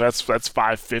us over. So that's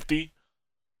 $550.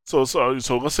 So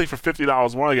let's say for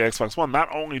 $50 more I get Xbox One.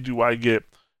 Not only do I get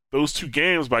those 2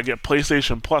 games, but I get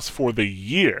PlayStation Plus for the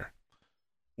year,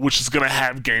 which is gonna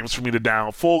have games for me to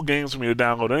download, full games for me to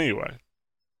download anyway.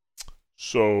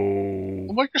 So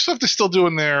Microsoft is still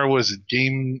doing was it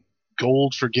Game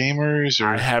Gold for gamers? Or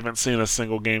I haven't seen a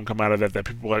single game come out of that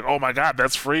people are like, oh my god,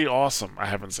 that's free, awesome. I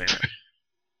haven't seen it.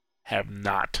 Have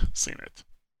not seen it.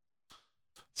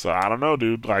 So I don't know,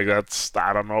 dude. I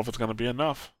don't know if it's gonna be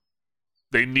enough.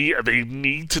 They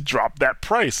need to drop that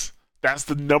price. That's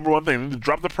the number one thing. They need to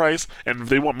drop the price, and if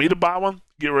they want me to buy one,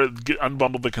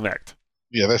 unbundle the Kinect.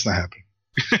 Yeah, that's not happening.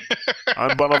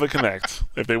 Unbundle the Kinect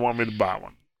if they want me to buy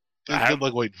one. Good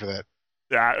luck waiting for that.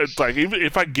 Yeah, it's like even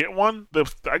if I get one,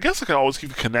 I guess I can always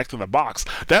keep the Kinect in the box.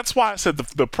 That's why I said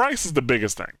the price is the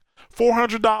biggest thing.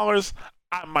 $400,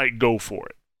 I might go for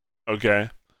it. Okay,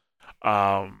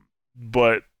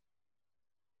 but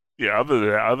yeah, other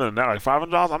than that, like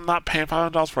 $500, I'm not paying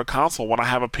 $500 for a console when I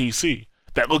have a PC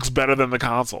that looks better than the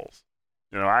consoles.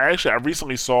 I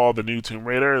recently saw the new Tomb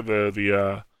Raider,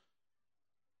 the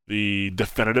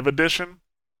definitive edition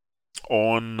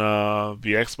on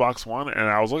the Xbox One, and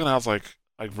I was looking, I was like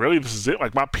really, this is it?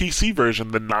 Like my PC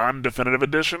version, the non-definitive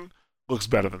edition, looks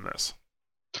better than this.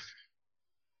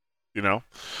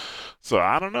 So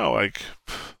I don't know. Like,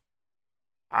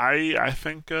 I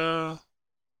think I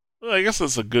guess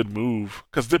it's a good move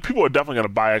because the people are definitely going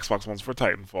to buy Xbox Ones for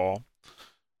Titanfall.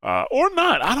 Or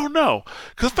not, I don't know.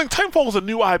 Because I think Titanfall is a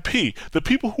new IP. The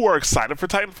people who are excited for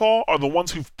Titanfall are the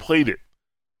ones who've played it.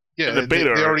 Yeah, the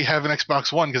beta. They already have an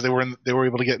Xbox One because they were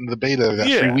able to get into the beta that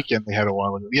free weekend they had a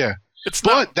while ago. Yeah,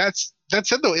 that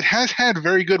said though, it has had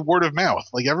very good word of mouth.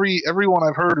 Like everyone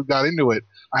I've heard who got into it,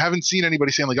 I haven't seen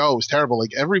anybody saying like, "Oh, it was terrible."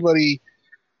 Like everybody,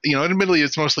 admittedly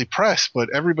it's mostly press, but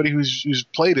everybody who's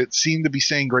played it seemed to be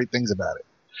saying great things about it.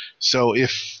 So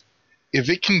if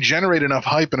it can generate enough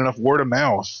hype and enough word of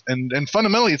mouth, and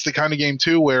fundamentally it's the kind of game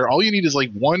too where all you need is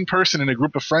like one person in a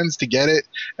group of friends to get it,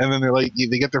 and then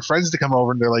they get their friends to come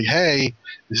over and they're like, hey,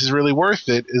 this is really worth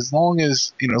it, as long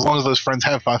as those friends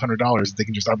have $500 they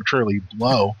can just arbitrarily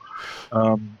blow.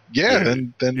 Then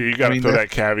you gotta throw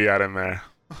that caveat in there.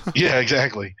 Yeah,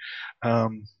 exactly.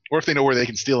 Or if they know where they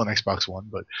can steal an Xbox One,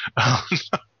 but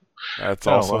that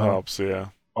also helps. Yeah,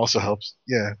 also helps.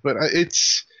 Yeah, but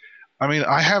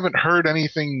I haven't heard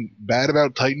anything bad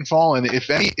about Titanfall, and if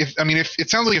it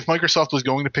sounds like if Microsoft was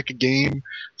going to pick a game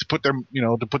to put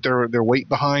their weight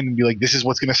behind and be like, this is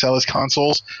what's going to sell as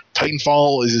consoles,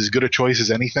 Titanfall is as good a choice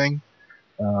as anything.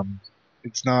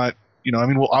 It's not,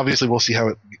 we'll see how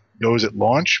it goes at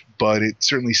launch, but it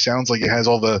certainly sounds like it has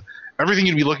everything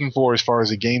you'd be looking for as far as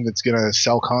a game that's going to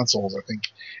sell consoles. I think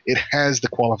it has the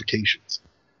qualifications.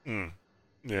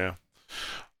 Yeah.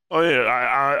 Oh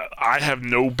yeah, I have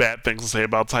no bad things to say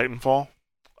about Titanfall,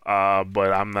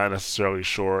 but I'm not necessarily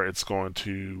sure it's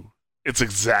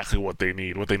exactly what they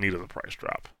need. What they need is a price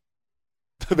drop.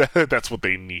 That's what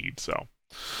they need. So,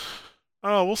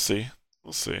 we'll see.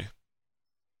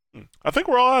 I think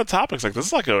we're all out of topics. Like this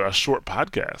is like a short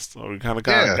podcast. So we kind of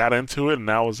got into it, and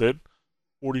that was it.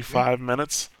 45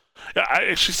 minutes. Yeah,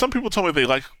 actually, some people told me they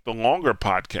like the longer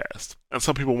podcast, and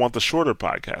some people want the shorter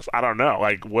podcast. I don't know.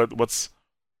 Like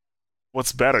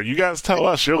what's better? You guys tell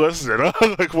us. You're listening.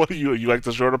 Like, what do you like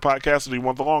the shorter podcast, or do you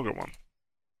want the longer one?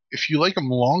 If you like them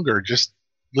longer, just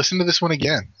listen to this one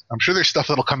again. I'm sure there's stuff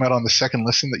that'll come out on the second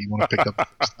listen that you want to pick up the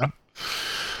first time.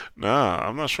 No,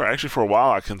 I'm not sure. Actually, for a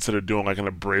while, I considered doing like an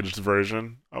abridged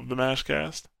version of the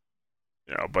Mashcast.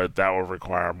 But that will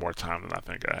require more time than I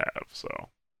think I have. So,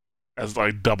 as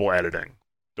like double editing,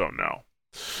 don't know.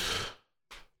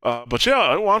 But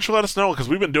yeah, why don't you let us know? Because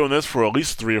we've been doing this for at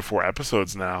least 3 or 4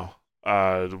 episodes now.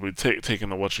 We've taken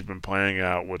the What You've Been Playing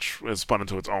out, which has spun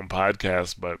into its own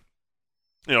podcast, but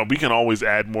we can always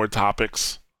add more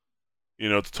topics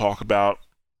to talk about,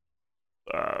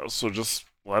 so just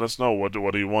let us know. What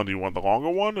do you want? Do you want the longer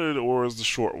one, or is the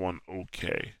short one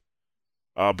okay?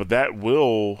 But that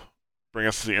will bring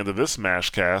us to the end of this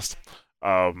Mashcast.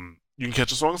 You can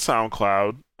catch us on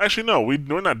SoundCloud. Actually, no, we're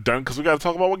not done because we got to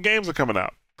talk about what games are coming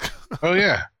out. Oh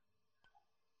yeah,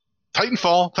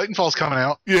 Titanfall's coming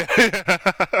out. Yeah.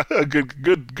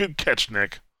 Good catch,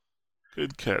 Nick.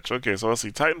 Good catch. Okay, so let's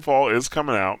see. Titanfall is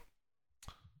coming out.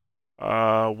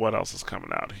 What else is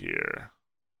coming out here?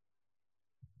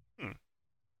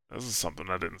 This is something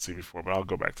I didn't see before, but I'll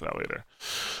go back to that later.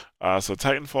 So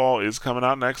Titanfall is coming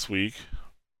out next week.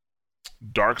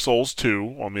 Dark Souls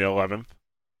 2 on the 11th.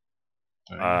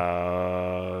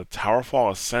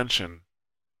 Towerfall Ascension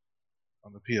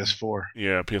on the PS4.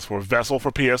 Yeah, PS4. Vessel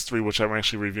for PS3, which I'm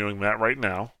actually reviewing that right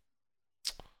now.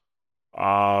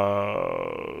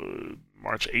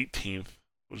 March 18th,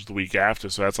 which is the week after,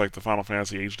 so that's like the Final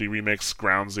Fantasy HD Remix,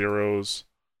 Ground Zeroes,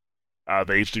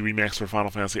 the HD Remix for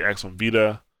Final Fantasy X on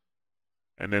Vita,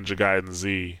 and Ninja Gaiden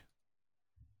Z.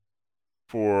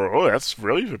 That's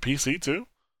really for PC too?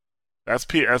 That's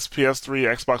PS3,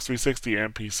 Xbox 360,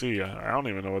 and PC. I don't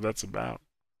even know what that's about,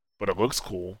 but it looks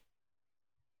cool.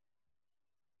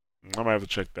 I might have to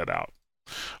check that out.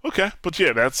 Okay, but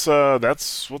yeah, that's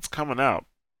what's coming out.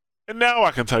 And now I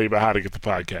can tell you about how to get the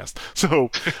podcast. So,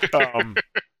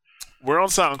 we're on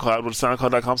SoundCloud, which is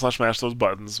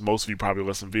soundcloud.com/mashthosebuttons. Most of you probably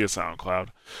listen via SoundCloud.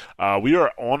 We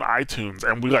are on iTunes,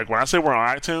 and when I say we're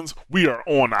on iTunes, we are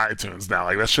on iTunes now.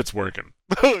 Like, that shit's working.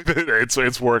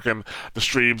 It's working. The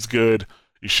stream's good.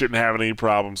 You shouldn't have any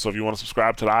problems. So if you want to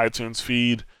subscribe to the iTunes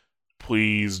feed,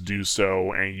 please do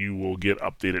so, and you will get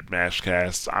updated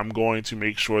Mashcasts. I'm going to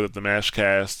make sure that the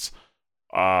Mashcasts,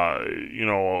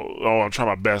 I'm trying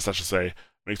my best, I should say,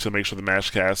 make sure the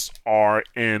Mashcasts are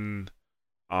in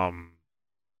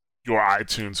your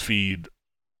iTunes feed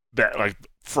that like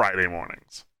Friday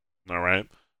mornings. All right.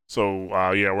 So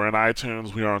we're in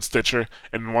iTunes. We are on Stitcher,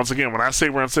 and once again, when I say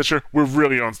we're on Stitcher, we're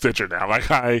really on Stitcher now.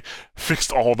 Like, I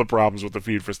fixed all the problems with the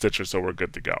feed for Stitcher, so we're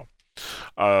good to go.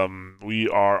 We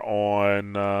are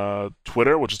on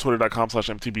Twitter, which is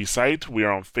twitter.com/mtbsite. We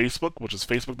are on Facebook, which is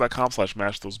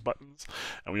facebook.com/mashthosebuttons,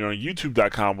 and we are on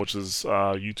youtube.com, which is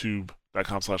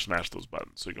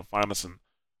youtube.com/mashthosebuttons. So you can find us in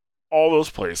all those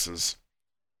places.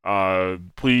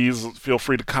 Please feel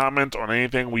free to comment on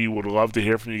anything. We would love to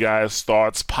hear from you guys.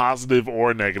 Thoughts, positive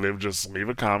or negative, just leave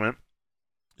a comment.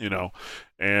 And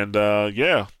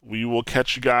we will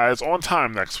catch you guys on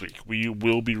time next week. We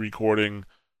will be recording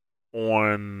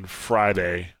on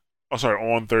Thursday,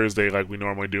 like we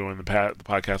normally do, and the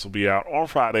podcast will be out on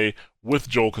Friday with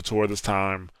Joel Couture this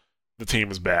time. The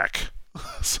team is back,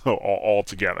 so all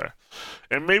together.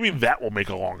 And maybe that will make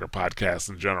a longer podcast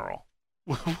in general.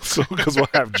 So, because we'll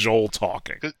have Joel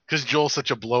talking. Because Joel's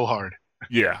such a blowhard.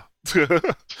 Yeah.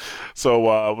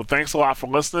 So, thanks a lot for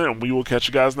listening, and we will catch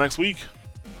you guys next week.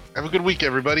 Have a good week,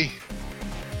 everybody.